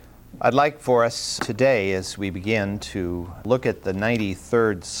I'd like for us today, as we begin, to look at the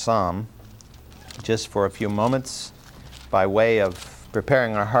 93rd Psalm, just for a few moments, by way of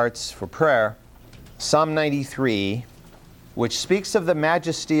preparing our hearts for prayer. Psalm 93, which speaks of the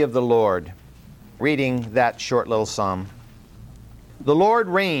majesty of the Lord. Reading that short little psalm. The Lord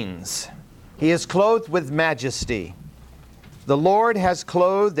reigns. He is clothed with majesty. The Lord has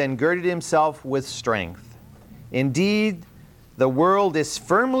clothed and girded himself with strength. Indeed, the world is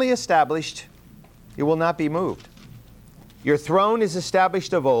firmly established. It will not be moved. Your throne is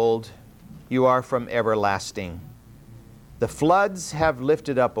established of old. You are from everlasting. The floods have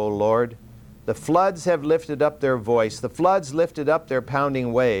lifted up, O Lord. The floods have lifted up their voice. The floods lifted up their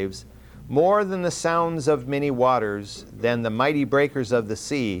pounding waves. More than the sounds of many waters, than the mighty breakers of the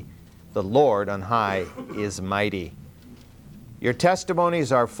sea, the Lord on high is mighty. Your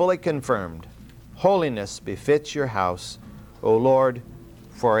testimonies are fully confirmed. Holiness befits your house, O Lord,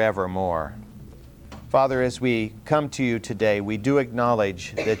 forevermore. Father, as we come to you today, we do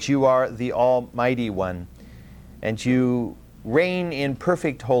acknowledge that you are the Almighty One, and you reign in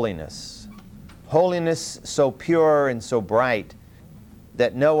perfect holiness. Holiness so pure and so bright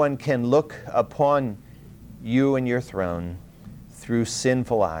that no one can look upon you and your throne through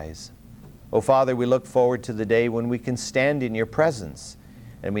sinful eyes. Oh, Father, we look forward to the day when we can stand in your presence,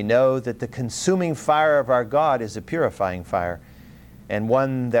 and we know that the consuming fire of our God is a purifying fire, and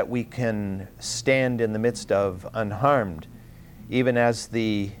one that we can stand in the midst of unharmed, even as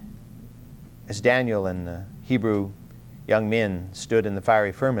Daniel and the Hebrew young men stood in the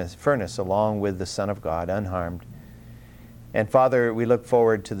fiery furnace along with the Son of God, unharmed. And Father, we look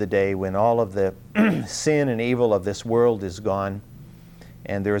forward to the day when all of the sin and evil of this world is gone,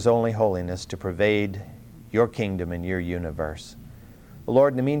 and there is only holiness to pervade your kingdom and your universe.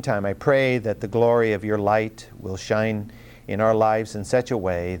 Lord, in the meantime, I pray that the glory of your light will shine in our lives in such a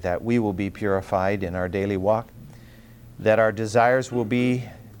way that we will be purified in our daily walk, that our desires will be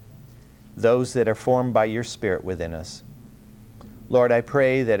those that are formed by your Spirit within us. Lord, I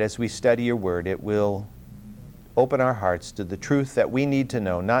pray that as we study your word, it will open our hearts to the truth that we need to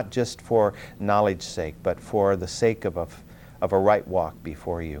know, not just for knowledge's sake, but for the sake of a right walk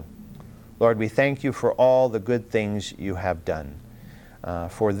before you. Lord, we thank you for all the good things you have done,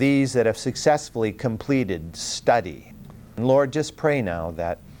 for these that have successfully completed study. And Lord, just pray now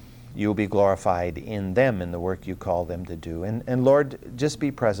that you'll be glorified in them in the work you call them to do. And Lord, just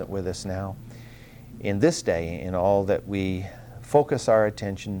be present with us now in this day, in all that we focus our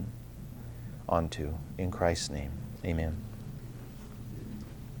attention onto. In Christ's name, amen.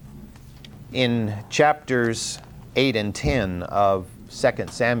 In chapters 8 and 10 of 2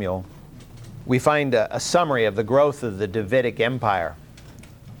 Samuel, we find a summary of the growth of the Davidic Empire.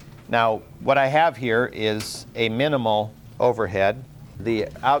 Now, what I have here is a minimal overhead. The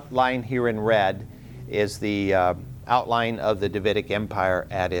outline here in red is the outline of the Davidic Empire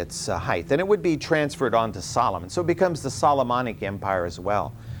at its height. And it would be transferred on to Solomon. So it becomes the Solomonic Empire as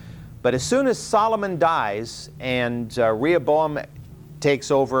well. But as soon as Solomon dies and Rehoboam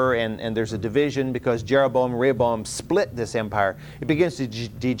takes over and there's a division because Jeroboam and Rehoboam split this empire, it begins to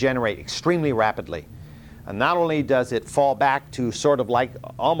degenerate extremely rapidly. And not only does it fall back to sort of like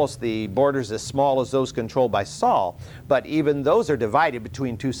almost the borders as small as those controlled by Saul, but even those are divided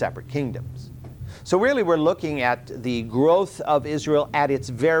between two separate kingdoms. So really we're looking at the growth of Israel at its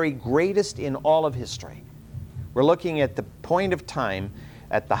very greatest in all of history. We're looking at the point of time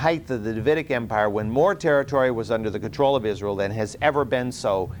at the height of the Davidic Empire when more territory was under the control of Israel than has ever been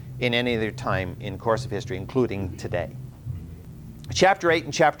so in any other time in course of history, including today. Chapter 8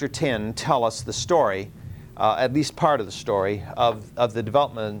 and chapter 10 tell us the story, at least part of the story, of the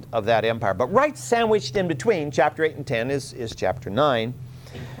development of that empire. But right sandwiched in between chapter 8 and 10 is chapter 9,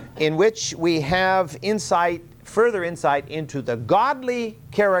 in which we have further insight into the godly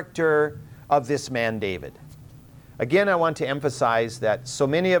character of this man David. Again, I want to emphasize that so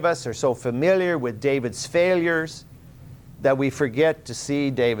many of us are so familiar with David's failures that we forget to see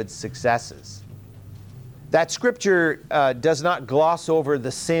David's successes. That scripture does not gloss over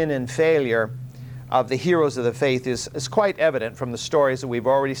the sin and failure of the heroes of the faith is quite evident from the stories that we've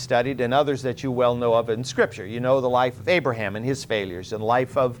already studied and others that you well know of in Scripture. You know the life of Abraham and his failures, and the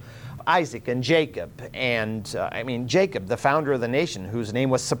life of Isaac and Jacob, and Jacob, the founder of the nation, whose name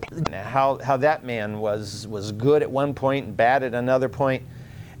was how that man was good at one point and bad at another point.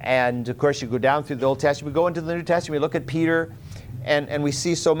 And of course you go down through the Old Testament, we go into the New Testament, we look at Peter, and we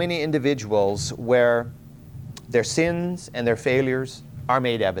see so many individuals where their sins and their failures are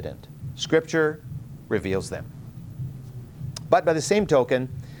made evident. Scripture reveals them. But by the same token,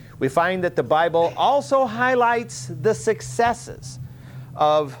 we find that the Bible also highlights the successes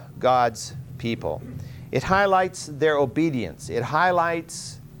of God's people. It highlights their obedience. It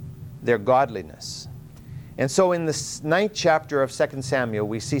highlights their godliness. And so in the 9th chapter of 2 Samuel,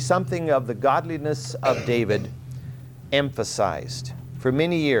 we see something of the godliness of David emphasized. For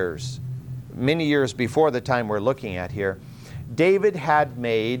many years before the time we're looking at here, David had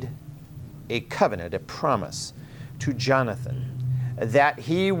made a covenant, a promise to Jonathan, that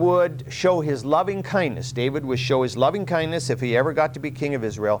he would show his loving kindness. David would show his loving kindness, if he ever got to be king of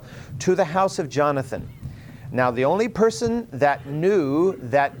Israel, to the house of Jonathan. Now, the only person that knew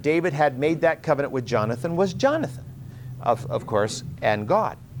that David had made that covenant with Jonathan was Jonathan, of course, and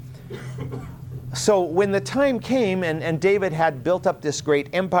God. So when the time came and David had built up this great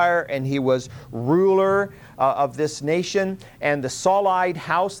empire and he was ruler of this nation, and the Saulite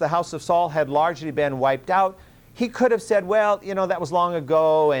house, the house of Saul, had largely been wiped out, he could have said, well, you know, that was long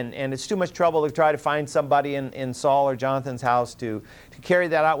ago, and it's too much trouble to try to find somebody in Saul or Jonathan's house to carry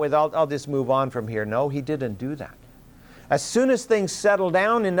that out with. I'll just move on from here. No, he didn't do that. As soon as things settled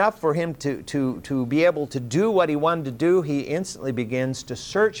down enough for him to be able to do what he wanted to do, he instantly begins to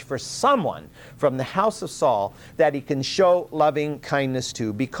search for someone from the house of Saul that he can show loving kindness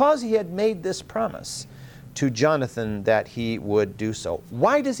to, because he had made this promise to Jonathan that he would do so.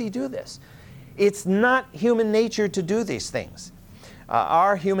 Why does he do this? It's not human nature to do these things.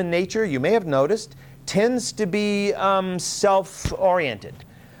 Our human nature, you may have noticed, tends to be self-oriented,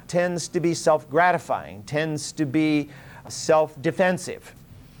 tends to be self-gratifying, tends to be self-defensive.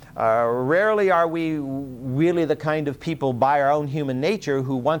 Rarely are we really the kind of people by our own human nature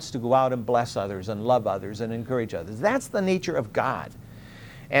who wants to go out and bless others and love others and encourage others. That's the nature of God.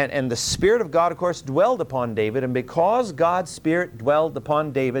 And the Spirit of God, of course, dwelled upon David, and because God's Spirit dwelled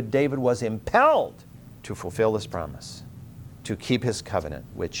upon David, David was impelled to fulfill this promise, to keep his covenant,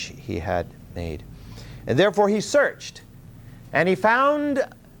 which he had made. And therefore he searched, and he found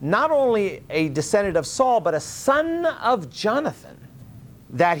not only a descendant of Saul, but a son of Jonathan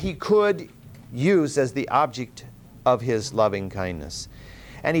that he could use as the object of his loving kindness.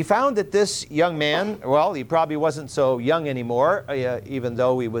 And he found that this young man, well, he probably wasn't so young anymore, even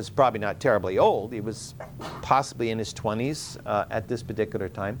though he was probably not terribly old. He was possibly in his 20s at this particular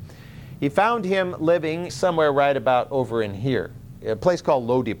time. He found him living somewhere right about over in here, a place called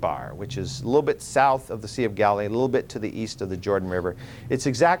Lo-debar, which is a little bit south of the Sea of Galilee, a little bit to the east of the Jordan River. Its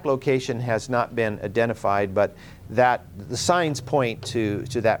exact location has not been identified, but that the signs point to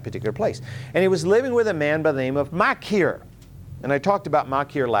that particular place. And he was living with a man by the name of Machir. And I talked about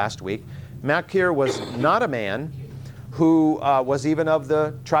Machir last week. Machir was not a man who was even of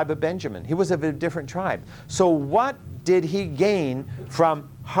the tribe of Benjamin. He was of a different tribe. So what did he gain from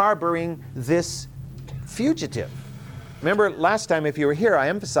harboring this fugitive? Remember last time, if you were here, I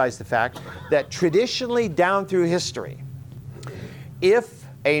emphasized the fact that traditionally down through history, if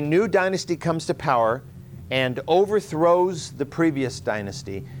a new dynasty comes to power and overthrows the previous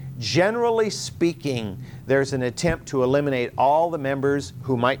dynasty, generally speaking, there's an attempt to eliminate all the members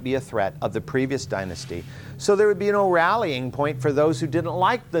who might be a threat of the previous dynasty. So there would be no rallying point for those who didn't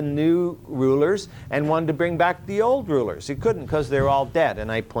like the new rulers and wanted to bring back the old rulers. You couldn't, because they were all dead.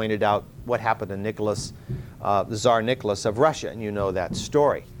 And I pointed out what happened to Nicholas, the Tsar Nicholas of Russia, and you know that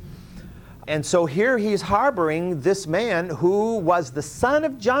story. And so here he's harboring this man who was the son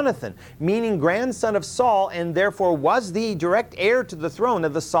of Jonathan, meaning grandson of Saul, and therefore was the direct heir to the throne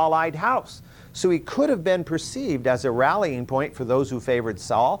of the Saulite house. So he could have been perceived as a rallying point for those who favored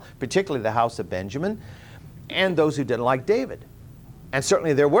Saul, particularly the house of Benjamin, and those who didn't like David. And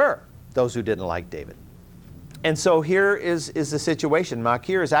certainly there were those who didn't like David. And so here is the situation.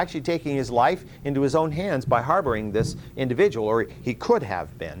 Machir is actually taking his life into his own hands by harboring this individual, or he could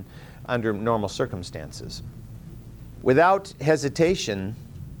have been, under normal circumstances. Without hesitation,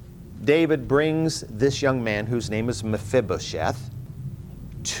 David brings this young man, whose name is Mephibosheth,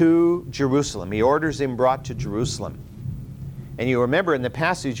 to Jerusalem. He orders him brought to Jerusalem. And you remember in the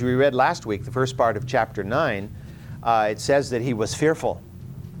passage we read last week, the first part of chapter 9, it says that he was fearful.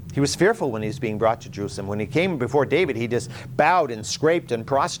 He was fearful when he was being brought to Jerusalem. When he came before David, he just bowed and scraped and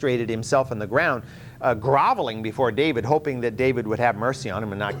prostrated himself on the ground, groveling before David, hoping that David would have mercy on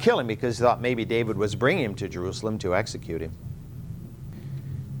him and not kill him, because he thought maybe David was bringing him to Jerusalem to execute him.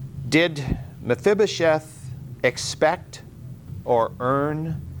 Did Mephibosheth expect or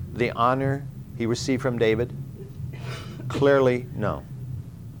earn the honor he received from David? Clearly, no.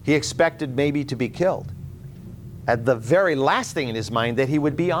 He expected maybe to be killed. At the very last thing in his mind, that he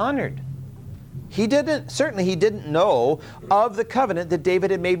would be honored. Certainly he didn't know of the covenant that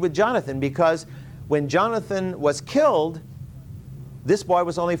David had made with Jonathan, because when Jonathan was killed, this boy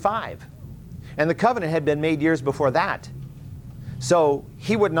was only 5. And the covenant had been made years before that. So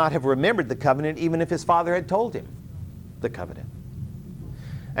he would not have remembered the covenant even if his father had told him the covenant.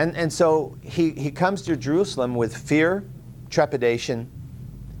 And so he comes to Jerusalem with fear, trepidation,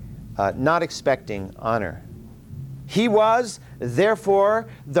 not expecting honor. He was, therefore,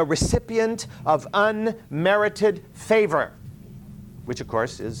 the recipient of unmerited favor, which, of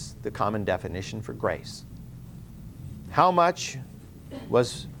course, is the common definition for grace. How much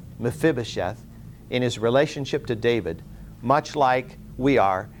was Mephibosheth in his relationship to David, much like we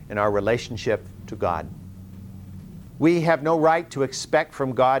are in our relationship to God? We have no right to expect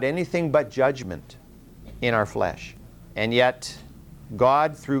from God anything but judgment in our flesh. And yet,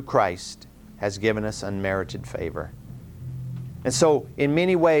 God, through Christ, has given us unmerited favor. And so, in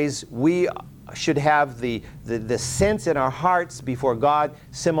many ways, we should have the sense in our hearts before God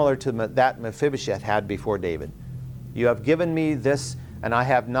similar to that Mephibosheth had before David. You have given me this, and I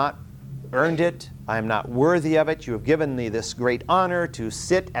have not earned it. I am not worthy of it. You have given me this great honor to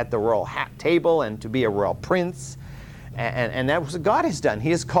sit at the royal table and to be a royal prince. And that's what God has done. He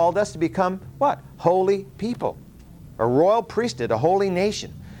has called us to become what? Holy people. A royal priesthood, a holy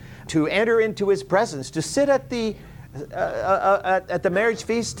nation. To enter into His presence, to sit at the marriage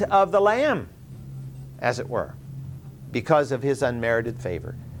feast of the Lamb, as it were, because of His unmerited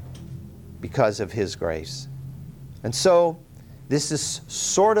favor, because of His grace. And so, this is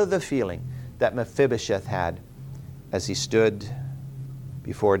sort of the feeling that Mephibosheth had as he stood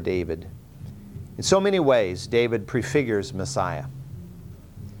before David. In so many ways, David prefigures Messiah.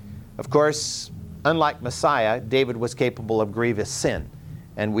 Of course, unlike Messiah, David was capable of grievous sin,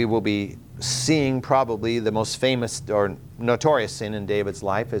 and we will be seeing probably the most famous or notorious sin in David's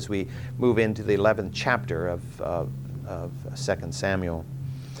life as we move into the 11th chapter of 2 Samuel.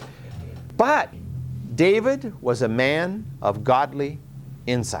 But David was a man of godly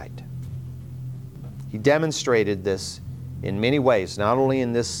insight. He demonstrated this in many ways, not only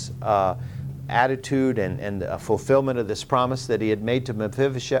in this attitude and fulfillment of this promise that he had made to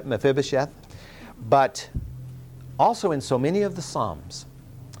Mephibosheth, but also in so many of the Psalms.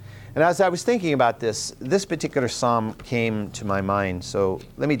 And as I was thinking about this particular psalm came to my mind, so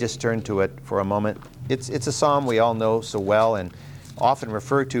let me just turn to it for a moment. It's a psalm we all know so well and often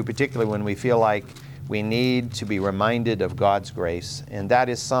refer to, particularly when we feel like we need to be reminded of God's grace, and that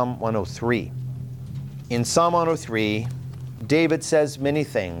is Psalm 103. In Psalm 103, David says many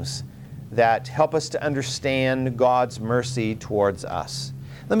things that help us to understand God's mercy towards us.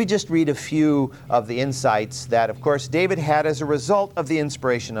 Let me just read a few of the insights that, of course, David had as a result of the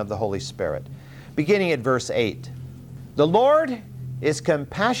inspiration of the Holy Spirit. Beginning at verse 8. The Lord is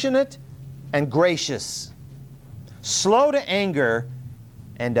compassionate and gracious, slow to anger,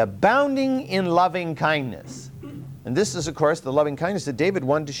 and abounding in loving kindness. And this is, of course, the loving kindness that David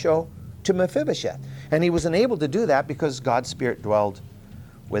wanted to show to Mephibosheth. And he was unable to do that because God's Spirit dwelled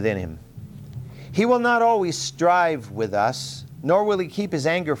within him. He will not always strive with us, nor will He keep His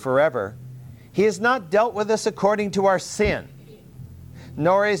anger forever. He has not dealt with us according to our sin,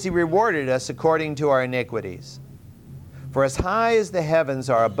 nor has He rewarded us according to our iniquities. For as high as the heavens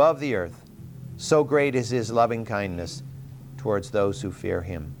are above the earth, so great is His loving kindness towards those who fear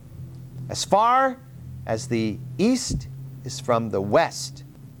Him. As far as the east is from the west,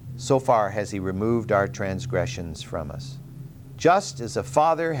 so far has He removed our transgressions from us. Just as a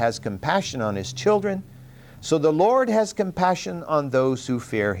father has compassion on his children, so the Lord has compassion on those who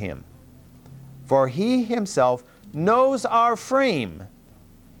fear Him. For He Himself knows our frame.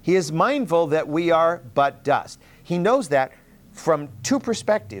 He is mindful that we are but dust. He knows that from two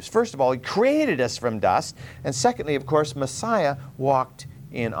perspectives. First of all, He created us from dust. And secondly, of course, Messiah walked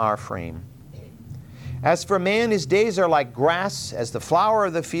in our frame. As for man, his days are like grass, as the flower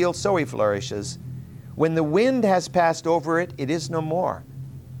of the field, so he flourishes. When the wind has passed over it, it is no more,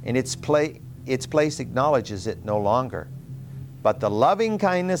 and its place acknowledges it no longer. But the loving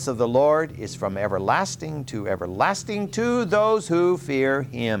kindness of the Lord is from everlasting to those who fear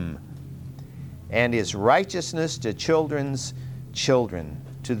Him, and His righteousness to children's children,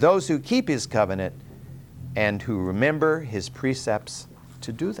 to those who keep His covenant and who remember His precepts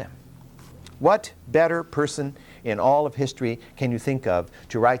to do them. What better person in all of history can you think of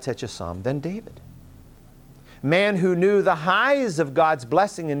to write such a psalm than David? Man who knew the highs of God's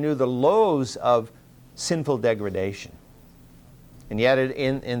blessing and knew the lows of sinful degradation. And yet,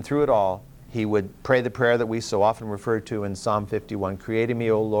 in through it all, he would pray the prayer that we so often refer to in Psalm 51, "Create in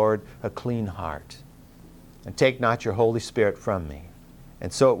me, O Lord, a clean heart, and take not your Holy Spirit from me."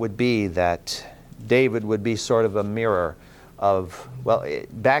 And so it would be that David would be sort of a mirror of,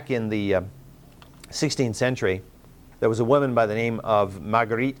 back in the 16th century, there was a woman by the name of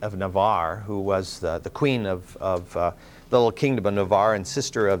Marguerite of Navarre, who was the queen of the little kingdom of Navarre and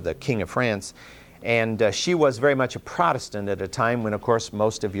sister of the King of France. And she was very much a Protestant at a time when, of course,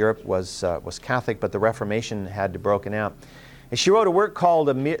 most of Europe was Catholic, but the Reformation had broken out. And she wrote a work called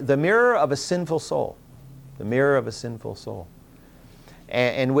The Mirror of a Sinful Soul. The Mirror of a Sinful Soul,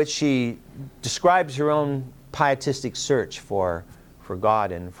 in which she describes her own pietistic search for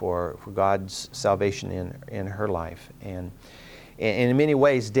God and for God's salvation in her life. And in many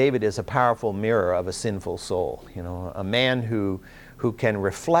ways, David is a powerful mirror of a sinful soul. You know, a man who can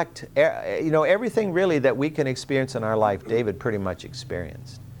reflect, everything really that we can experience in our life, David pretty much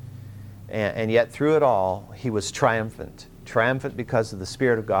experienced. And yet through it all, he was triumphant because of the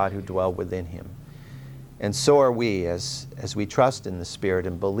Spirit of God who dwelled within him. And so are we as we trust in the Spirit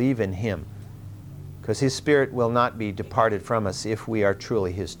and believe in Him, because His Spirit will not be departed from us if we are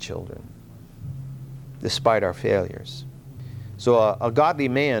truly His children, despite our failures. So a godly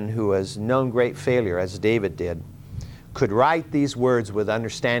man who has known great failure, as David did, could write these words with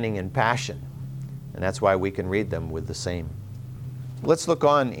understanding and passion, and that's why we can read them with the same. Let's look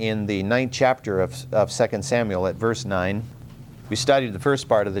on in the 9th chapter of 2 Samuel at verse 9. We studied the first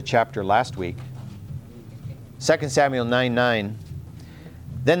part of the chapter last week. 2 Samuel 9:9.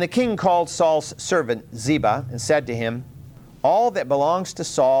 Then the king called Saul's servant Ziba and said to him, "All that belongs to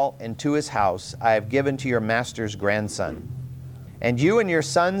Saul and to his house I have given to your master's grandson. And you and your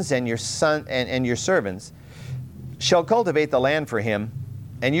sons and your servants shall cultivate the land for him,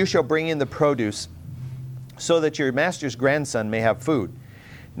 and you shall bring in the produce, so that your master's grandson may have food.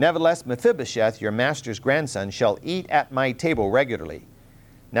 Nevertheless, Mephibosheth, your master's grandson, shall eat at my table regularly."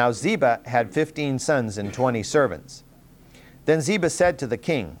 Now Ziba had 15 sons and 20 servants. Then Ziba said to the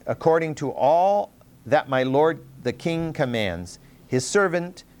king, "According to all that my lord the king commands, his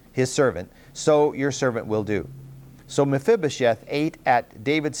servant, so your servant will do." So Mephibosheth ate at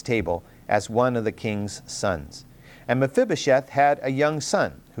David's table as one of the king's sons. And Mephibosheth had a young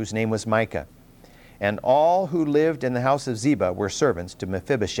son, whose name was Micah. And all who lived in the house of Ziba were servants to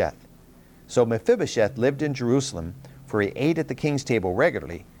Mephibosheth. So Mephibosheth lived in Jerusalem, for he ate at the king's table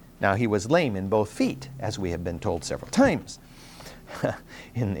regularly. Now he was lame in both feet, as we have been told several times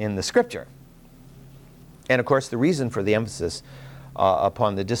in the scripture. And of course, the reason for the emphasis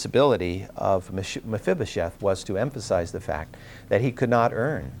upon the disability of Mephibosheth was to emphasize the fact that he could not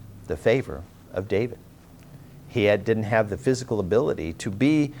earn the favor of David. He didn't have the physical ability to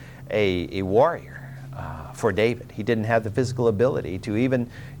be a warrior for David. He didn't have the physical ability to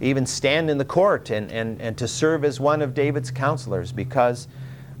even stand in the court and to serve as one of David's counselors because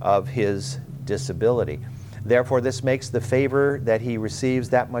of his disability. Therefore, this makes the favor that he receives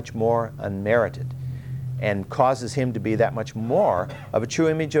that much more unmerited and causes him to be that much more of a true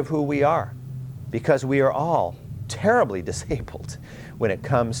image of who we are, because we are all terribly disabled when it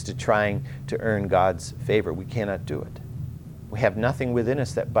comes to trying to earn God's favor. We cannot do it. We have nothing within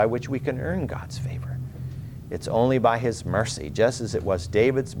us by which we can earn God's favor. It's only by His mercy, just as it was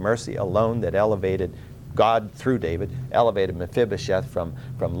David's mercy alone that elevated God through David, elevated Mephibosheth from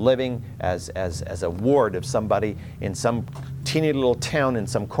living as a ward of somebody in some teeny little town in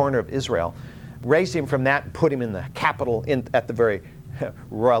some corner of Israel, raised him from that and put him in the capital at the very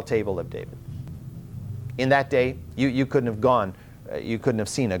royal table of David. In that day, you couldn't have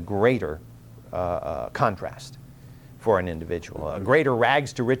seen a greater contrast for an individual. A greater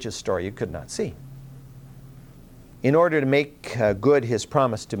rags to riches story you could not see. In order to make good his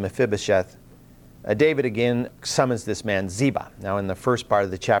promise to Mephibosheth, David again summons this man Ziba. Now in the first part of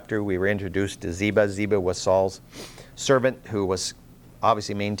the chapter we were introduced to Ziba. Ziba was Saul's servant who was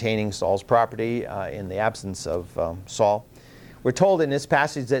obviously maintaining Saul's property in the absence of Saul. We're told in this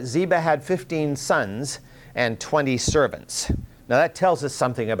passage that Ziba had 15 sons and 20 servants. Now that tells us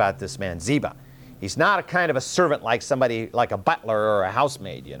something about this man Ziba. He's not a kind of a servant like somebody like a butler or a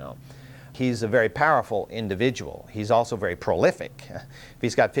housemaid, you know. He's a very powerful individual. He's also very prolific. If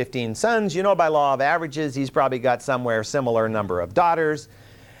he's got 15 sons, by law of averages, he's probably got somewhere similar number of daughters.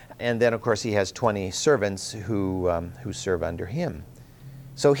 And then, of course, he has 20 servants who serve under him.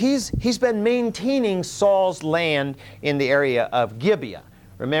 So he's been maintaining Saul's land in the area of Gibeah.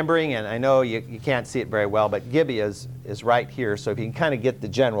 Remembering, and I know you can't see it very well, but Gibeah is right here. So if you can kind of get the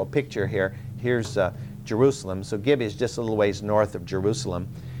general picture here, here's Jerusalem. So Gibeah is just a little ways north of Jerusalem.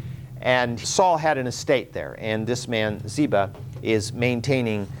 And Saul had an estate there, and this man Ziba is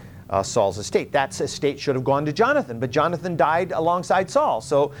maintaining Saul's estate. That estate should have gone to Jonathan, but Jonathan died alongside Saul.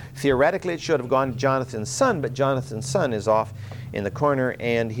 So theoretically it should have gone to Jonathan's son, but Jonathan's son is off in the corner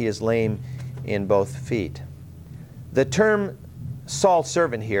and he is lame in both feet. The term Saul's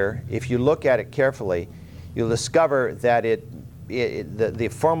servant here, if you look at it carefully, you'll discover that the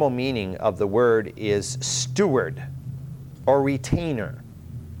formal meaning of the word is steward. or retainer.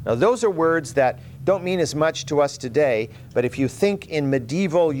 Now those are words that don't mean as much to us today, but if you think in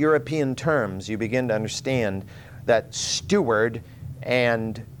medieval European terms, you begin to understand that steward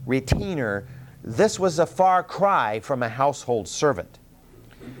and retainer, this was a far cry from a household servant.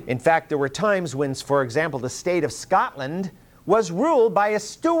 In fact, there were times when, for example, the state of Scotland was ruled by a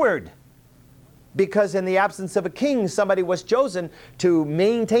steward, because in the absence of a king, somebody was chosen to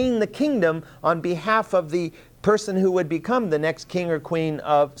maintain the kingdom on behalf of the person who would become the next king or queen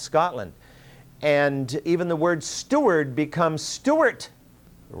of Scotland. And even the word steward becomes Stuart,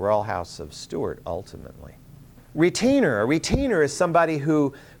 the royal house of Stuart, ultimately. Retainer. A retainer is somebody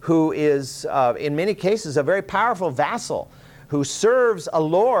who is, in many cases, a very powerful vassal who serves a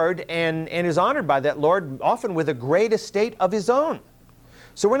lord and is honored by that lord, often with a great estate of his own.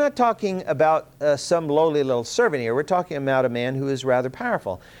 So we're not talking about some lowly little servant here. We're talking about a man who is rather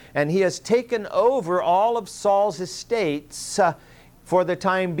powerful. And he has taken over all of Saul's estates for the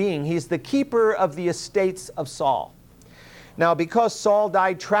time being. He's the keeper of the estates of Saul. Now, because Saul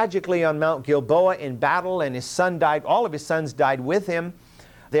died tragically on Mount Gilboa in battle, and his son died, all of his sons died with him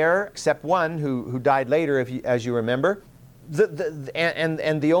there, except one who died later, as you remember.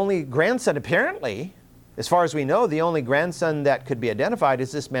 And the only grandson, apparently, as far as we know, the only grandson that could be identified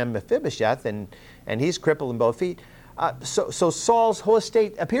is this man Mephibosheth, and he's crippled in both feet. So Saul's whole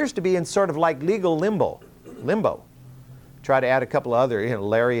estate appears to be in sort of like legal limbo. Try to add a couple of other,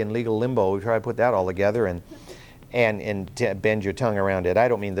 Larry and legal limbo. We try to put that all together and bend your tongue around it. I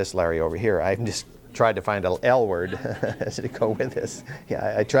don't mean this Larry over here. I just tried to find an L word to go with this.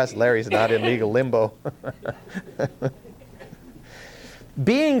 Yeah, I trust Larry's not in legal limbo.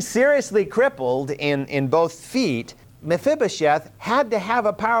 Being seriously crippled in both feet, Mephibosheth had to have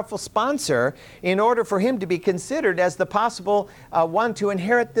a powerful sponsor in order for him to be considered as the possible one to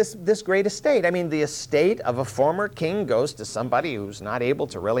inherit this great estate. I mean, the estate of a former king goes to somebody who's not able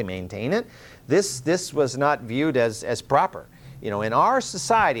to really maintain it. This was not viewed as proper. In our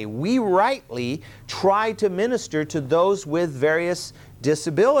society, we rightly try to minister to those with various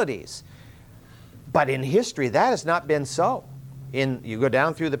disabilities. But in history, that has not been so. You go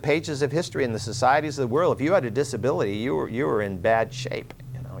down through the pages of history in the societies of the world, if you had a disability, you were in bad shape.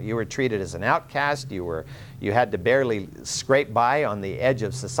 You were treated as an outcast. You had to barely scrape by on the edge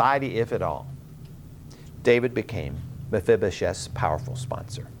of society, if at all. David became Mephibosheth's powerful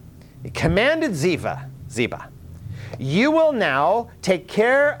sponsor. He commanded Ziba, you will now take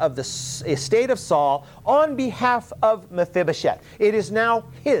care of the estate of Saul on behalf of Mephibosheth. It is now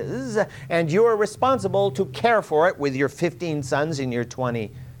his, and you are responsible to care for it with your 15 sons and your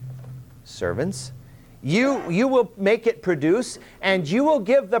 20 servants. You will make it produce, and you will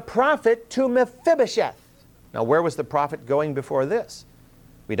give the profit to Mephibosheth. Now, where was the profit going before this?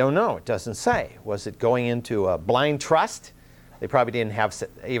 We don't know. It doesn't say. Was it going into a blind trust? They probably didn't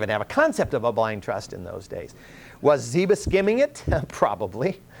even have a concept of a blind trust in those days. Was Ziba skimming it?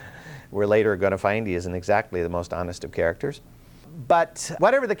 Probably. We're later going to find he isn't exactly the most honest of characters. But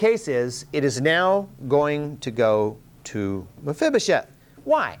whatever the case is, it is now going to go to Mephibosheth.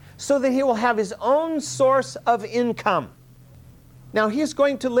 Why? So that he will have his own source of income. Now, he's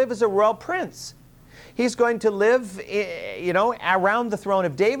going to live as a royal prince. He's going to live, around the throne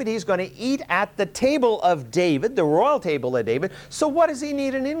of David. He's going to eat at the table of David, the royal table of David. So what does he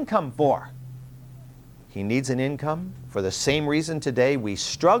need an income for? He needs an income for the same reason today we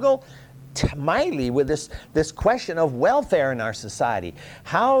struggle mightily with this question of welfare in our society.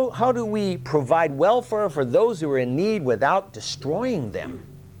 How do we provide welfare for those who are in need without destroying them?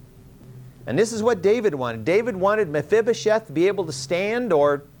 And this is what David wanted. David wanted Mephibosheth to be able to stand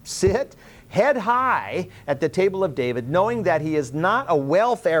or sit head high at the table of David, knowing that he is not a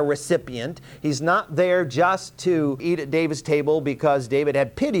welfare recipient. He's not there just to eat at David's table because David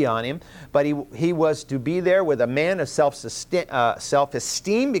had pity on him, but he was to be there with a man of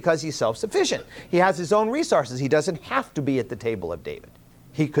self-esteem because he's self-sufficient. He has his own resources. He doesn't have to be at the table of David.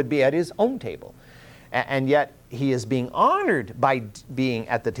 He could be at his own table. And yet he is being honored by being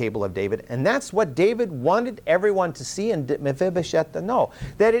at the table of David. And that's what David wanted everyone to see and Mephibosheth to know.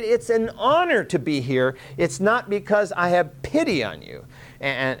 That it's an honor to be here. It's not because I have pity on you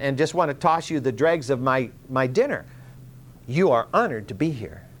and just want to toss you the dregs of my dinner. You are honored to be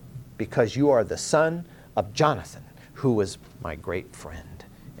here because you are the son of Jonathan, who was my great friend.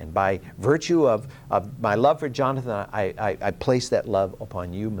 And by virtue of my love for Jonathan, I place that love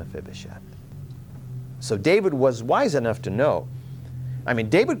upon you, Mephibosheth. So David was wise enough to know. I mean,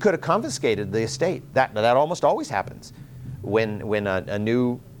 David could have confiscated the estate. That almost always happens. When a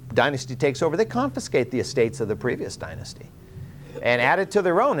new dynasty takes over, they confiscate the estates of the previous dynasty and add it to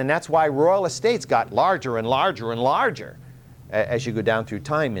their own. And that's why royal estates got larger and larger and larger. as you go down through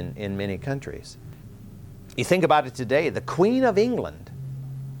time in many countries. You think about it today, the Queen of England,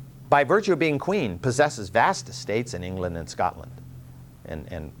 by virtue of being queen, possesses vast estates in England and Scotland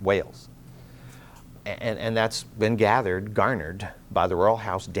and Wales. And that's been garnered by the royal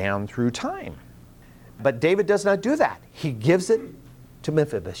house down through time. But David does not do that. He gives it to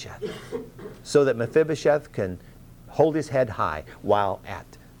Mephibosheth so that Mephibosheth can hold his head high while at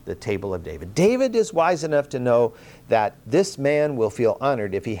the table of David. David is wise enough to know that this man will feel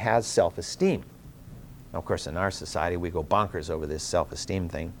honored if he has self-esteem. Now, of course, in our society, we go bonkers over this self-esteem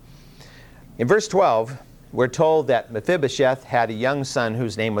thing. In verse 12, we're told that Mephibosheth had a young son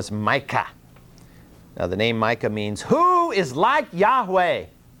whose name was Micah. Now, the name Micah means, who is like Yahweh?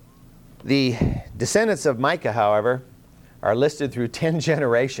 The descendants of Micah, however, are listed through 10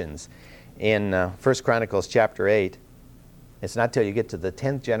 generations in 1 Chronicles chapter 8. It's not till you get to the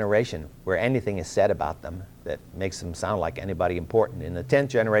 10th generation where anything is said about them that makes them sound like anybody important. In the 10th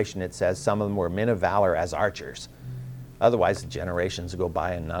generation, it says some of them were men of valor as archers. Otherwise, the generations go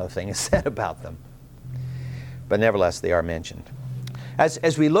by and not a thing is said about them. But nevertheless, they are mentioned.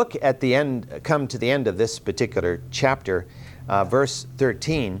 As we look at the end, come to the end of this particular chapter, verse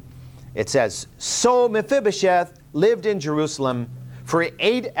 13, it says, so Mephibosheth lived in Jerusalem, for he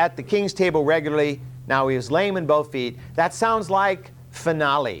ate at the king's table regularly. Now he was lame in both feet. That sounds like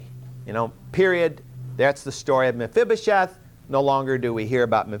finale, period. That's the story of Mephibosheth. No longer do we hear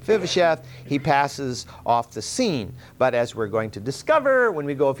about Mephibosheth. He passes off the scene. But as we're going to discover when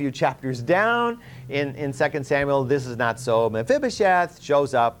we go a few chapters down in 2 Samuel, this is not so. Mephibosheth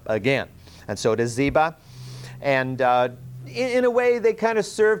shows up again. And so does Ziba. And in a way, they kind of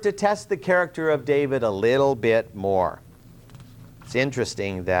serve to test the character of David a little bit more. It's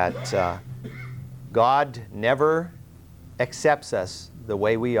interesting that God never accepts us the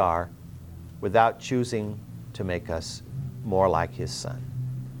way we are without choosing to make us more like His Son.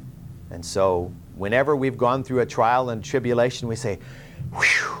 And so whenever we've gone through a trial and tribulation, we say,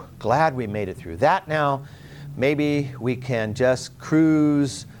 whew, glad we made it through that now. Maybe we can just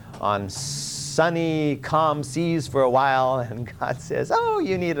cruise on sunny, calm seas for a while. And God says, oh,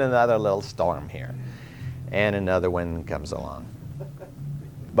 you need another little storm here. And another one comes along.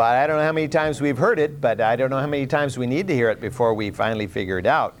 But I don't know how many times we've heard it, but I don't know how many times we need to hear it before we finally figure it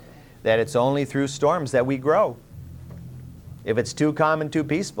out, that it's only through storms that we grow. If it's too calm and too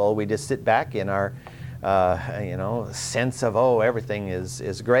peaceful, we just sit back in our, sense of, everything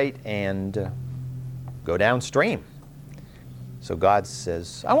is great, and go downstream. So God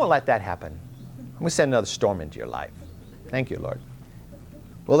says, I won't let that happen. I'm going to send another storm into your life. Thank you, Lord.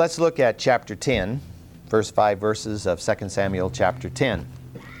 Well, let's look at chapter 10, first 5 verses of 2 Samuel chapter 10.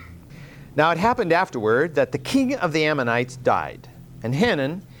 Now it happened afterward that the king of the Ammonites died, and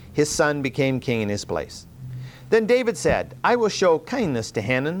Hanun, his son, became king in his place. Then David said, I will show kindness to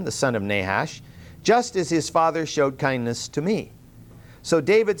Hanun, the son of Nahash, just as his father showed kindness to me. So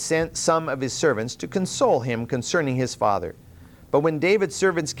David sent some of his servants to console him concerning his father. But when David's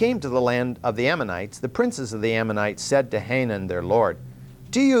servants came to the land of the Ammonites, the princes of the Ammonites said to Hanun their lord,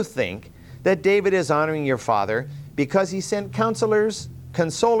 do you think that David is honoring your father because he sent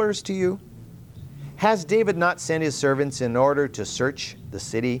consolers to you? Has David not sent his servants in order to search the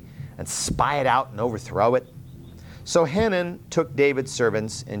city and spy it out and overthrow it? So Hanun took David's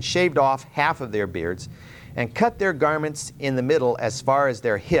servants and shaved off half of their beards and cut their garments in the middle as far as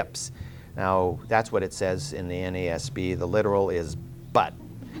their hips. Now, that's what it says in the NASB. The literal is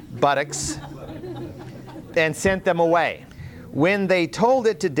buttocks, and sent them away. When they told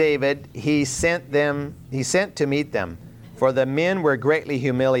it to David, he sent to meet them, for the men were greatly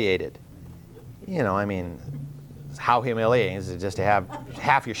humiliated. How humiliating is it just to have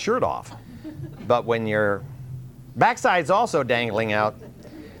half your shirt off? But when your backside's also dangling out,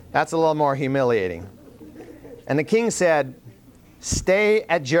 that's a little more humiliating. And the king said, stay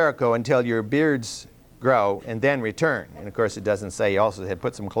at Jericho until your beards grow and then return. And of course it doesn't say. He also had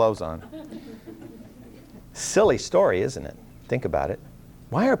put some clothes on. Silly story, isn't it? Think about it.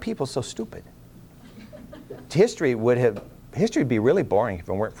 Why are people so stupid? History would be really boring if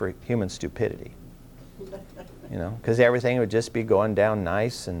it weren't for human stupidity. Because everything would just be going down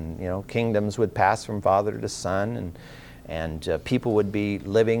nice, and kingdoms would pass from father to son, and people would be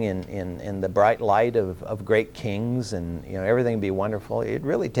living in the bright light of great kings, and everything would be wonderful. It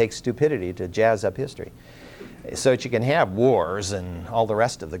really takes stupidity to jazz up history, so that you can have wars and all the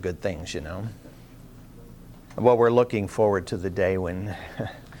rest of the good things. Well, we're looking forward to the day when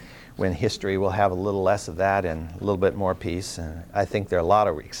when history will have a little less of that and a little bit more peace. I think there are a lot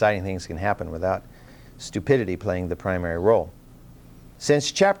of exciting things can happen without stupidity playing the primary role.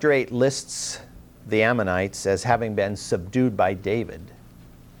 Since chapter 8 lists the Ammonites as having been subdued by David.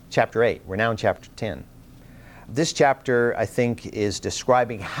 Chapter 8. We're now in chapter 10. This chapter, I think, is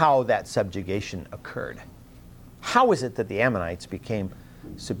describing how that subjugation occurred. How is it that the Ammonites became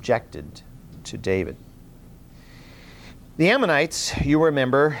subjected to David? The Ammonites, you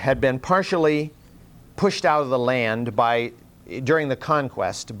remember, had been partially pushed out of the land during the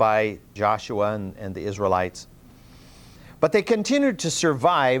conquest by Joshua and the Israelites. But they continued to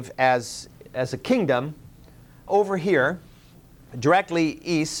survive as a kingdom over here, directly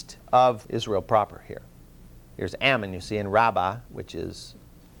east of Israel proper here. Here's Ammon, you see, in Rabbah, which is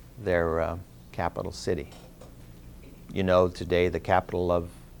their capital city. You know, today the capital of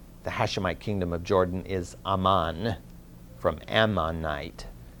the Hashemite kingdom of Jordan is Amman, from Ammonite,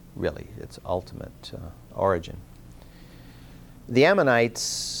 really, its ultimate origin. The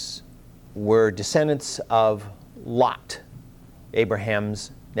Ammonites were descendants of Lot,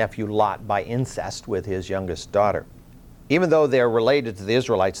 Abraham's nephew Lot, by incest with his youngest daughter. Even though they're related to the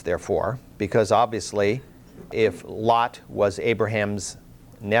Israelites, therefore, because obviously if Lot was Abraham's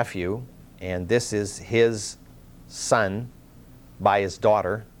nephew and this is his son by his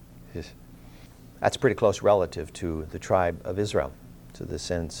daughter, that's pretty close relative to the tribe of Israel, to the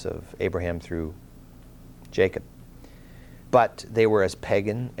sense of Abraham through Jacob. But they were as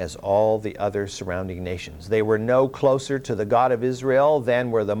pagan as all the other surrounding nations. They were no closer to the God of Israel than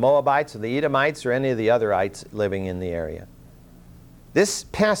were the Moabites or the Edomites or any of the otherites living in the area. This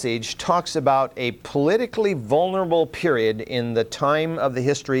passage talks about a politically vulnerable period in the time of the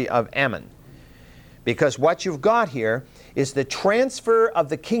history of Ammon. Because what you've got here is the transfer of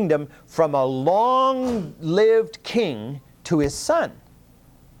the kingdom from a long-lived king to his son.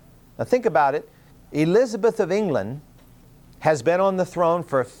 Now think about it. Elizabeth of England has been on the throne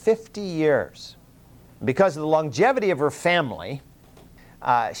for 50 years. Because of the longevity of her family,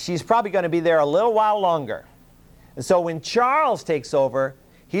 she's probably going to be there a little while longer. And so when Charles takes over,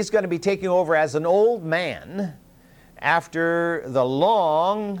 he's going to be taking over as an old man after the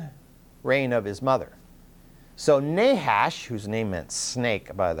long reign of his mother. So Nahash, whose name meant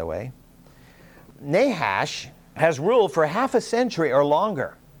snake, by the way, Nahash has ruled for half a century or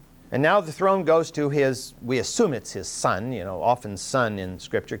longer. And now the throne goes to his, we assume it's his son, you know, often son in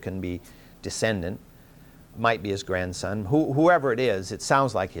Scripture can be descendant, might be his grandson. Whoever it is, it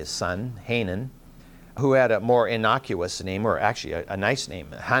sounds like his son, Hanan, who had a more innocuous name, or actually a nice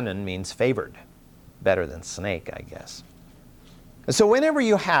name. Hanan means favored, better than snake, I guess. And so whenever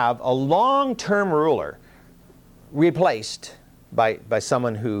you have a long-term ruler replaced by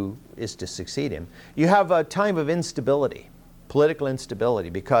someone who is to succeed him, you have a time of instability, political instability,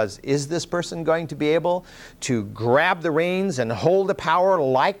 because is this person going to be able to grab the reins and hold the power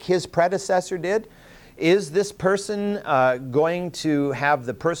like his predecessor did? Is this person going to have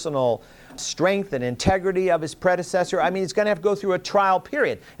the personal strength and integrity of his predecessor? I mean, he's going to have to go through a trial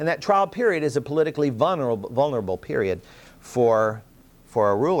period, and that trial period is a politically vulnerable period for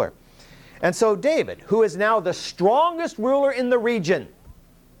a ruler. And so David, who is now the strongest ruler in the region,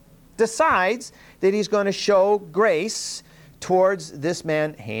 decides that he's going to show grace towards this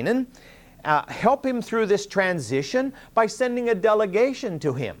man Hanan, help him through this transition by sending a delegation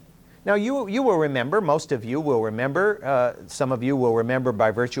to him. Now you will remember, most of you will remember, some of you will remember by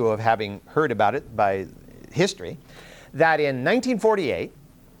virtue of having heard about it by history, that in 1948,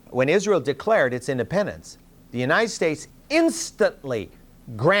 when Israel declared its independence, the United States instantly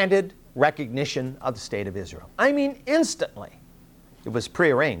granted recognition of the State of Israel. I mean instantly. It was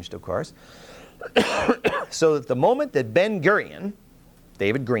prearranged, of course. So that the moment that Ben-Gurion,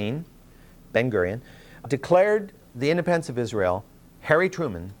 David Green, Ben-Gurion, declared the independence of Israel, Harry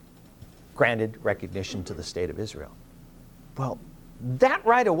Truman granted recognition to the State of Israel. Well, that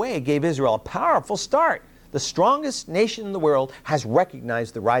right away gave Israel a powerful start. The strongest nation in the world has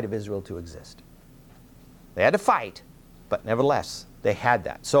recognized the right of Israel to exist. They had to fight, but nevertheless, they had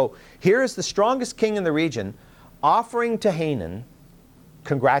that. So here is the strongest king in the region offering to Hanan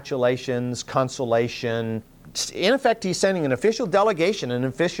congratulations, consolation. In effect, he's sending an official delegation, an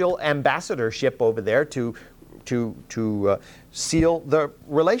official ambassadorship over there to seal the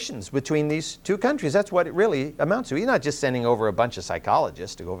relations between these two countries. That's what it really amounts to. He's not just sending over a bunch of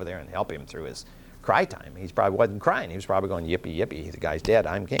psychologists to go over there and help him through his cry time. He probably wasn't crying. He was probably going, yippee, yippee, the guy's dead,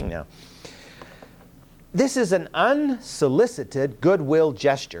 I'm king now. This is an unsolicited goodwill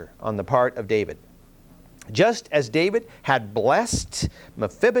gesture on the part of David. Just as David had blessed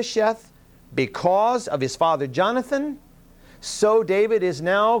Mephibosheth because of his father Jonathan, so David is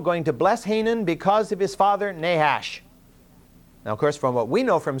now going to bless Hanan because of his father Nahash. Now, of course, from what we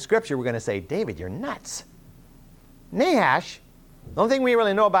know from Scripture, we're going to say, David, you're nuts. Nahash The only thing we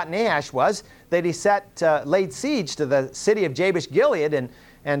really know about Nahash was that he laid siege to the city of Jabesh Gilead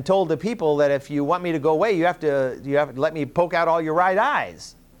and told the people that if you want me to go away, you have to let me poke out all your right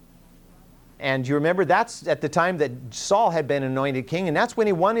eyes. And you remember that's at the time that Saul had been anointed king, and that's when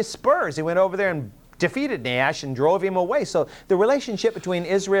he won his spurs. He went over there and defeated Nahash and drove him away. So the relationship between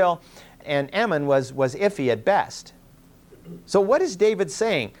Israel and Ammon was iffy at best. So what is David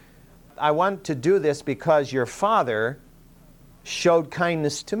saying? I want to do this because your father showed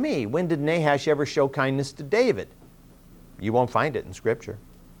kindness to me. When did Nahash ever show kindness to David? You won't find it in Scripture.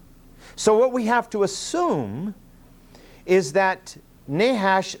 So what we have to assume is that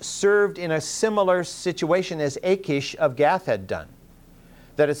Nahash served in a similar situation as Achish of Gath had done.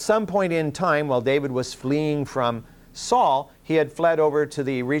 That at some point in time, while David was fleeing from Saul, he had fled over to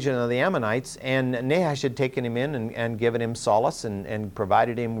the region of the Ammonites, and Nahash had taken him in and given him solace and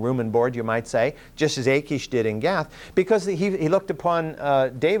provided him room and board, you might say, just as Achish did in Gath, because he looked upon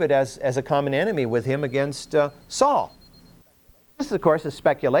David as a common enemy with him against Saul. This, of course, is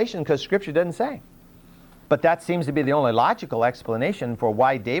speculation because Scripture doesn't say. But that seems to be the only logical explanation for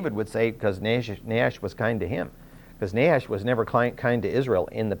why David would say because Nahash was kind to him. Because Nahash was never kind to Israel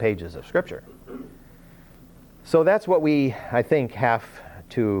in the pages of Scripture. So that's what we, I think, have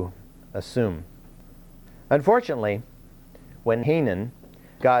to assume. Unfortunately, when Hanun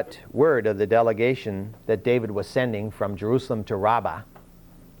got word of the delegation that David was sending from Jerusalem to Rabbah,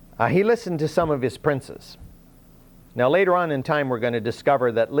 he listened to some of his princes. Now later on in time we're going to discover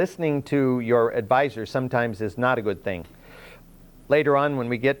that listening to your advisor sometimes is not a good thing. Later on when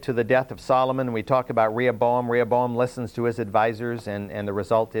we get to the death of Solomon and we talk about Rehoboam listens to his advisors and the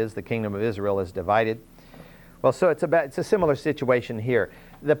result is the kingdom of Israel is divided. Well, so it's a similar situation here.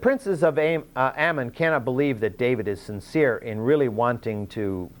 The princes of Ammon cannot believe that David is sincere in really wanting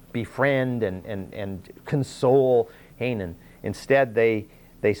to befriend and console Hanun. Instead, they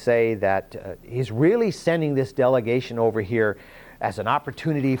say that he's really sending this delegation over here as an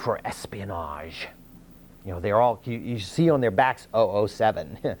opportunity for espionage. You know, they're all, you see on their backs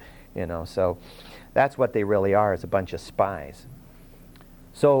 007, you know, so that's what they really are, is a bunch of spies.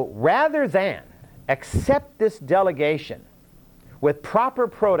 So rather than accept this delegation with proper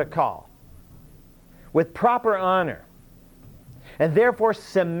protocol, with proper honor, and therefore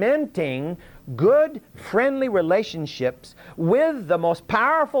cementing good, friendly relationships with the most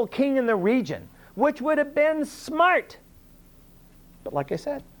powerful king in the region, which would have been smart. But like I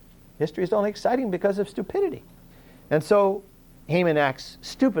said, history is only exciting because of stupidity. And so Haman acts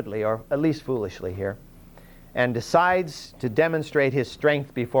stupidly, or at least foolishly here, and decides to demonstrate his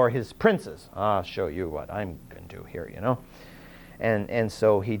strength before his princes. I'll show you what I'm going to do here, you know. And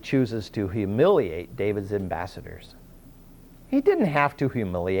so he chooses to humiliate David's ambassadors. He didn't have to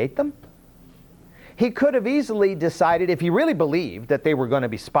humiliate them. He could have easily decided, if he really believed that they were going to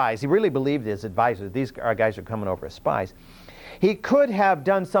be spies, he really believed his advisors, these guys are coming over as spies, he could have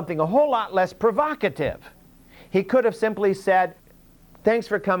done something a whole lot less provocative. He could have simply said, thanks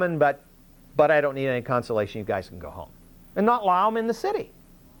for coming, but I don't need any consolation, you guys can go home. And not allow them in the city.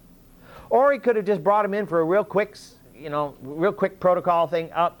 Or he could have just brought them in for a real quick protocol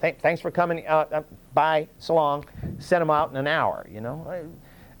thing. Thanks for coming, bye, so long, send them out in an hour, you know.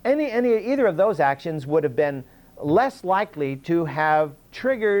 Either of those actions would have been less likely to have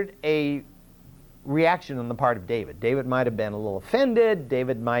triggered a reaction on the part of David. David might have been a little offended.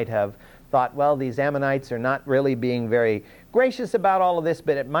 David might have thought, well, these Ammonites are not really being very gracious about all of this,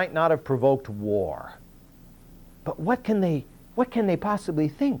 but it might not have provoked war. But what can they possibly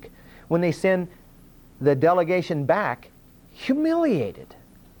think when they send the delegation back humiliated?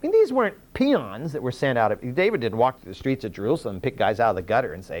 I mean, these weren't peons that were sent out of... David didn't walk through the streets of Jerusalem and pick guys out of the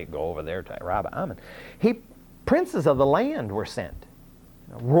gutter and say, go over there to Rabbah Ammon. Princes of the land were sent.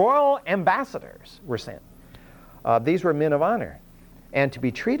 Royal ambassadors were sent. These were men of honor. And to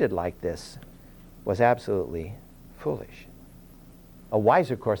be treated like this was absolutely foolish. A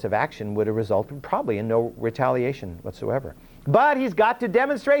wiser course of action would have resulted probably in no retaliation whatsoever. But he's got to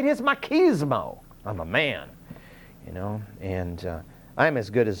demonstrate his machismo. I'm a man, you know, and I'm as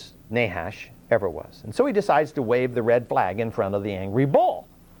good as Nahash ever was. And so he decides to wave the red flag in front of the angry bull.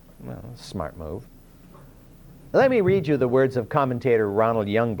 Well, smart move. Let me read you the words of commentator Ronald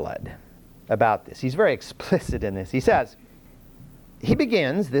Youngblood about this. He's very explicit in this. He says, he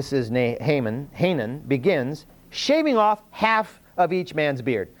begins, this is Hanun begins, shaving off half of each man's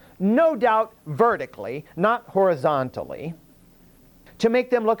beard. No doubt vertically, not horizontally, to make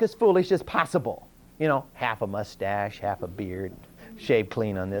them look as foolish as possible. You know, half a mustache, half a beard, shaved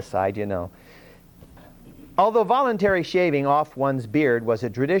clean on this side, you know. Although voluntary shaving off one's beard was a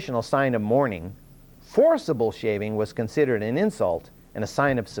traditional sign of mourning Forcible shaving was considered an insult and a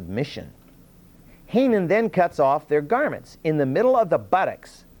sign of submission. Hanan then cuts off their garments in the middle of the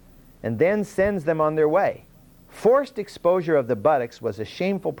buttocks and then sends them on their way. Forced exposure of the buttocks was a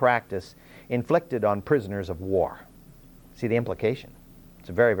shameful practice inflicted on prisoners of war. See the implication? It's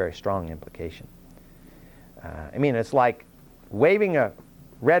a very, very strong implication. It's like waving a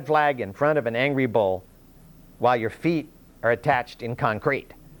red flag in front of an angry bull while your feet are attached in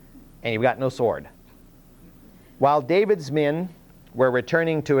concrete and you've got no sword. While David's men were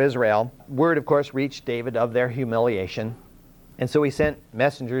returning to Israel, word, of course, reached David of their humiliation. And so he sent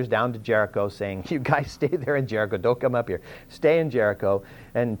messengers down to Jericho saying, you guys stay there in Jericho, don't come up here. Stay in Jericho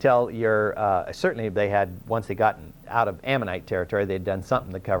until you're, certainly they had, once they got out of Ammonite territory, they'd done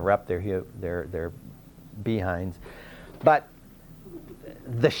something to cover up their behinds. But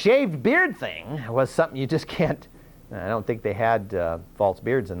the shaved beard thing was something you just can't, I don't think they had false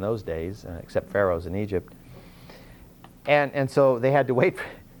beards in those days, except pharaohs in Egypt. And so they had to wait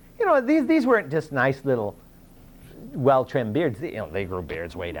for, these weren't just nice little well-trimmed beards. They grew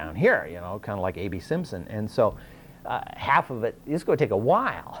beards way down here, kind of like A.B. Simpson. And so half of it is going to take a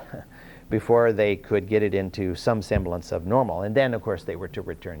while before they could get it into some semblance of normal. And then, of course, they were to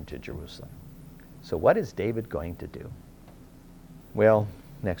return to Jerusalem. So what is David going to do? Well,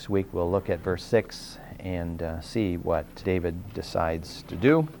 next week we'll look at verse 6 and see what David decides to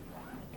do.